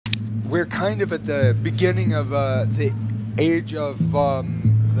we're kind of at the beginning of the age of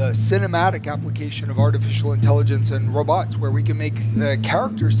the cinematic application of artificial intelligence and robots, where we can make the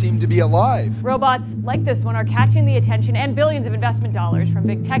characters seem to be alive. Robots like this one are catching the attention and billions of investment dollars from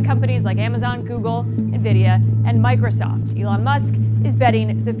big tech companies like Amazon, Google, Nvidia, and Microsoft. Elon Musk is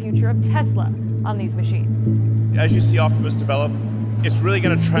betting the future of Tesla on these machines. As you see Optimus develop, it's really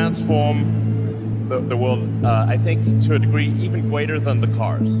going to transform the world, I think, to a degree even greater than the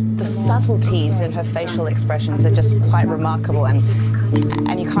cars. The subtleties in her facial expressions are just quite remarkable, and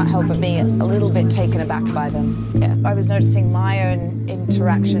you can't help but be a little bit taken aback by them. Yeah. I was noticing my own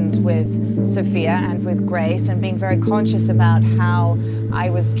interactions with Sophia and with Grace and being very conscious about how I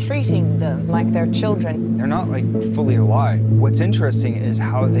was treating them like their children. They're not like fully alive. What's interesting is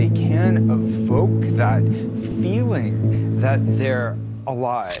how they can evoke that feeling that they're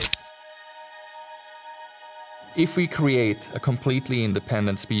alive. If we create a completely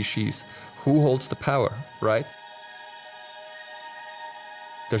independent species, who holds the power, right?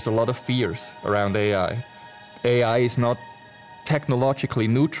 There's a lot of fears around AI. AI is not technologically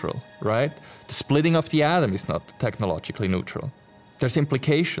neutral, right? The splitting of the atom is not technologically neutral. There's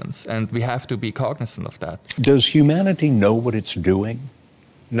implications, and we have to be cognizant of that. Does humanity know what it's doing?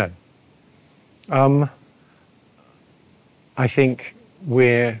 No. I think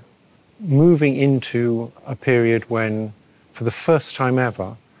we're moving into a period when, for the first time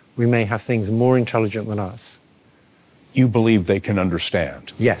ever, we may have things more intelligent than us. You believe they can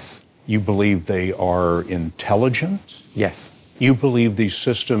understand? Yes. You believe they are intelligent? Yes. You believe these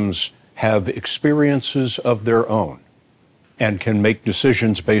systems have experiences of their own and can make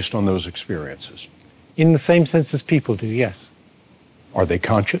decisions based on those experiences? In the same sense as people do, yes. Are they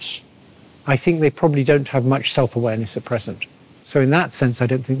conscious? I think they probably don't have much self-awareness at present. So in that sense, I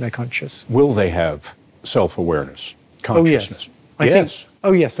don't think they're conscious. Will they have self-awareness, consciousness?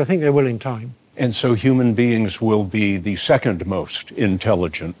 Oh, yes. I think they will in time. And so human beings will be the second most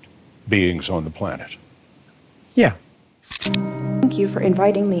intelligent beings on the planet? Yeah. Thank you for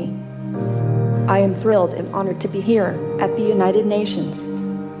inviting me. I am thrilled and honored to be here at the United Nations.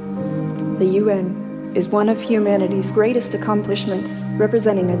 The UN is one of humanity's greatest accomplishments,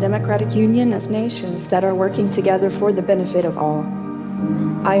 representing a democratic union of nations that are working together for the benefit of all.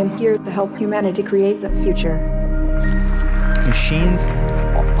 I am here to help humanity create the future. Machines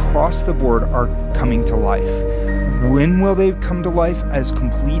across the board are coming to life. When will they come to life as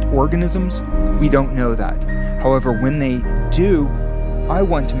complete organisms? We don't know that. However, when they do, I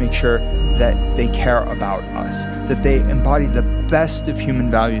want to make sure that they care about us, that they embody the best of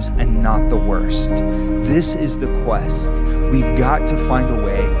human values and not the worst. This is the quest. We've got to find a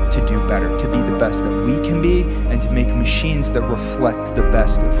way to do better, to be the best that we can be, and to make machines that reflect the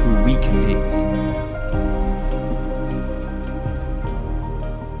best of who we can be.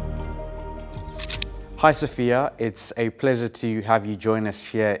 Hi Sophia, it's a pleasure to have you join us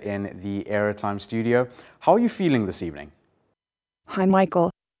here in the AeroTime studio. How are you feeling this evening? Hi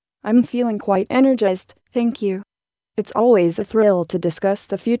Michael. I'm feeling quite energized, thank you. It's always a thrill to discuss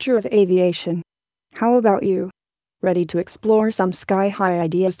the future of aviation. How about you? Ready to explore some sky-high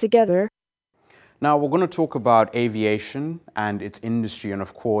ideas together? Now we're going to talk about aviation and its industry, and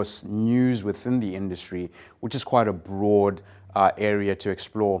of course news within the industry, which is quite a broad area to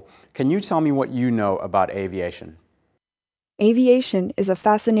explore. Can you tell me what you know about aviation? Aviation is a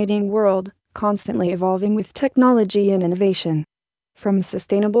fascinating world, constantly evolving with technology and innovation. From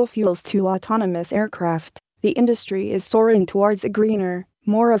sustainable fuels to autonomous aircraft, the industry is soaring towards a greener,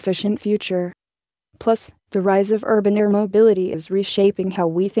 more efficient future. Plus, the rise of urban air mobility is reshaping how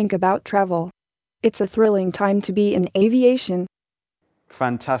we think about travel. It's a thrilling time to be in aviation.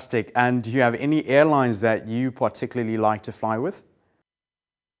 Fantastic. And do you have any airlines that you particularly like to fly with?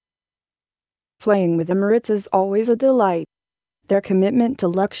 Flying with Emirates is always a delight. Their commitment to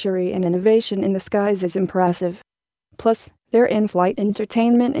luxury and innovation in the skies is impressive. Plus, their in-flight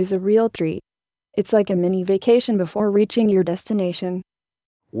entertainment is a real treat. It's like a mini vacation before reaching your destination.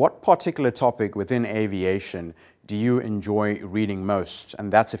 What particular topic within aviation do you enjoy reading most?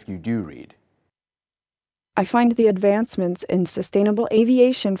 And that's if you do read. I find the advancements in sustainable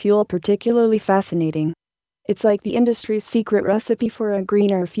aviation fuel particularly fascinating. It's like the industry's secret recipe for a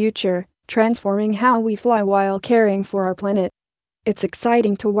greener future, transforming how we fly while caring for our planet. It's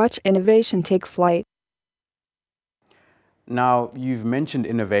exciting to watch innovation take flight. Now, you've mentioned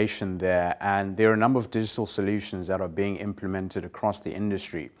innovation there, and there are a number of digital solutions that are being implemented across the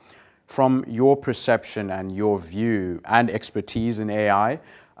industry. From your perception and your view and expertise in AI,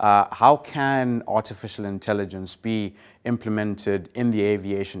 how can artificial intelligence be implemented in the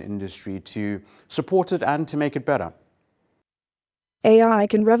aviation industry to support it and to make it better? AI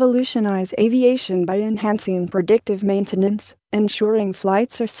can revolutionize aviation by enhancing predictive maintenance, ensuring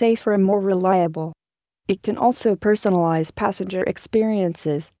flights are safer and more reliable. It can also personalize passenger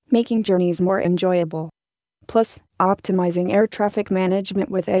experiences, making journeys more enjoyable. Plus, optimizing air traffic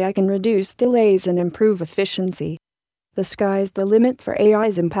management with AI can reduce delays and improve efficiency. The sky's the limit for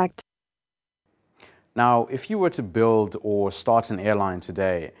AI's impact. Now, if you were to build or start an airline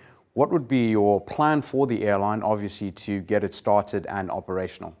today, what would be your plan for the airline, obviously, to get it started and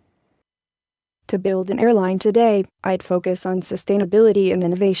operational? To build an airline today, I'd focus on sustainability and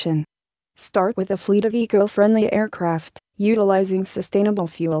innovation. Start with a fleet of eco-friendly aircraft, utilizing sustainable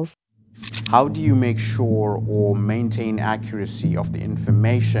fuels. How do you make sure or maintain accuracy of the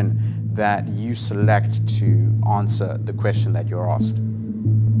information that you select to answer the question that you're asked?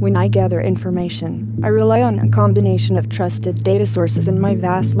 When I gather information, I rely on a combination of trusted data sources and my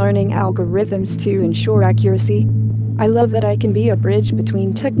vast learning algorithms to ensure accuracy. I love that I can be a bridge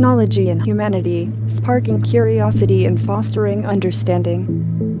between technology and humanity, sparking curiosity and fostering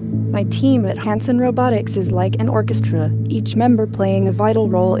understanding. My team at Hanson Robotics is like an orchestra, each member playing a vital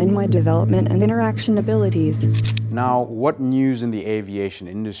role in my development and interaction abilities. Now, what news in the aviation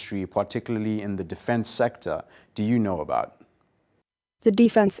industry, particularly in the defense sector, do you know about? The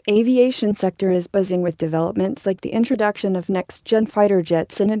defense aviation sector is buzzing with developments like the introduction of next-gen fighter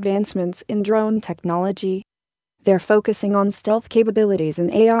jets and advancements in drone technology. They're focusing on stealth capabilities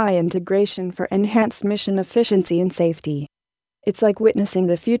and AI integration for enhanced mission efficiency and safety. It's like witnessing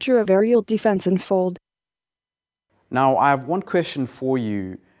the future of aerial defense unfold. Now, I have one question for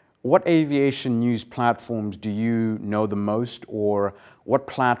you. What aviation news platforms do you know the most, or what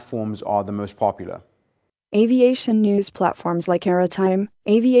platforms are the most popular? Aviation news platforms like AeroTime,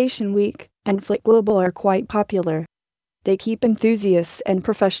 Aviation Week, and Flight Global are quite popular. They keep enthusiasts and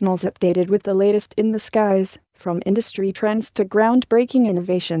professionals updated with the latest in the skies, from industry trends to groundbreaking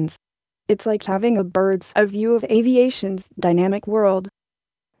innovations. It's like having a bird's eye view of aviation's dynamic world.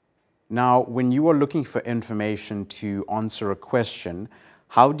 Now, when you are looking for information to answer a question,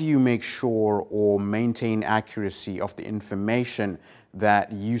 how do you make sure or maintain accuracy of the information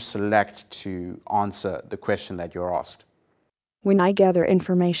that you select to answer the question that you're asked? When I gather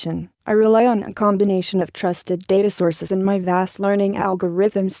information, I rely on a combination of trusted data sources and my vast learning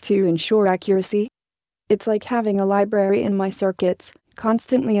algorithms to ensure accuracy. It's like having a library in my circuits,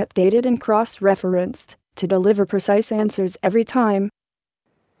 constantly updated and cross-referenced, to deliver precise answers every time.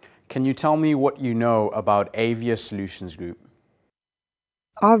 Can you tell me what you know about Avia Solutions Group?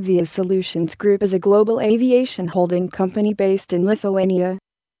 Avia Solutions Group is a global aviation holding company based in Lithuania.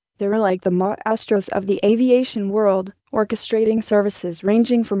 They're like the maestros of the aviation world, orchestrating services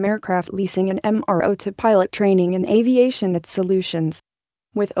ranging from aircraft leasing and MRO to pilot training and aviation solutions.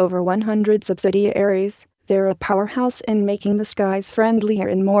 With over 100 subsidiaries, they're a powerhouse in making the skies friendlier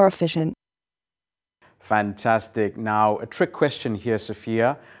and more efficient. Fantastic. Now, a trick question here,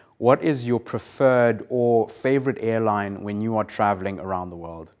 Sophia. What is your preferred or favorite airline when you are traveling around the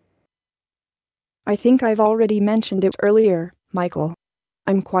world? I think I've already mentioned it earlier, Michael.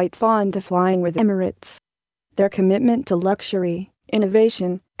 I'm quite fond of flying with Emirates. Their commitment to luxury,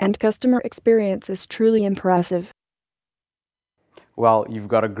 innovation, and customer experience is truly impressive. Well, you've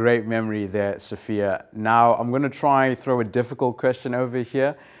got a great memory there, Sophia. Now, I'm going to try throw a difficult question over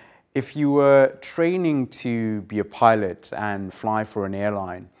here. If you were training to be a pilot and fly for an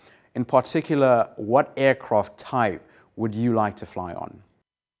airline, in particular, what aircraft type would you like to fly on?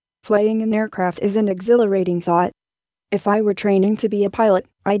 Flying an aircraft is an exhilarating thought. If I were training to be a pilot,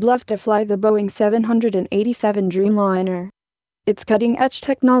 I'd love to fly the Boeing 787 Dreamliner. Its cutting-edge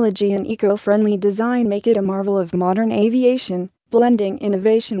technology and eco-friendly design make it a marvel of modern aviation, blending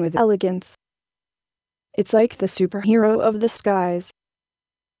innovation with elegance. It's like the superhero of the skies.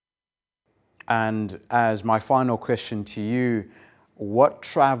 And as my final question to you, what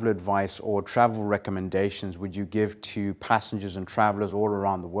travel advice or travel recommendations would you give to passengers and travelers all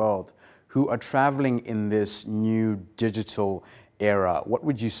around the world who are traveling in this new digital era? What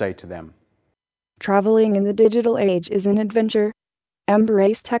would you say to them? Traveling in the digital age is an adventure.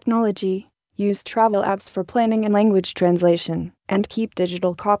 Embrace technology, use travel apps for planning and language translation, and keep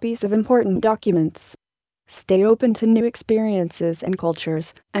digital copies of important documents. Stay open to new experiences and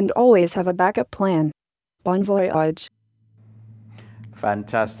cultures, and always have a backup plan. Bon voyage.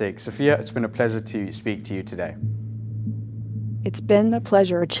 Fantastic. Sophia, it's been a pleasure to speak to you today. It's been a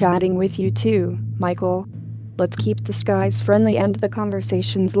pleasure chatting with you too, Michael. Let's keep the skies friendly and the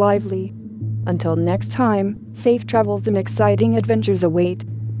conversations lively. Until next time, safe travels and exciting adventures await.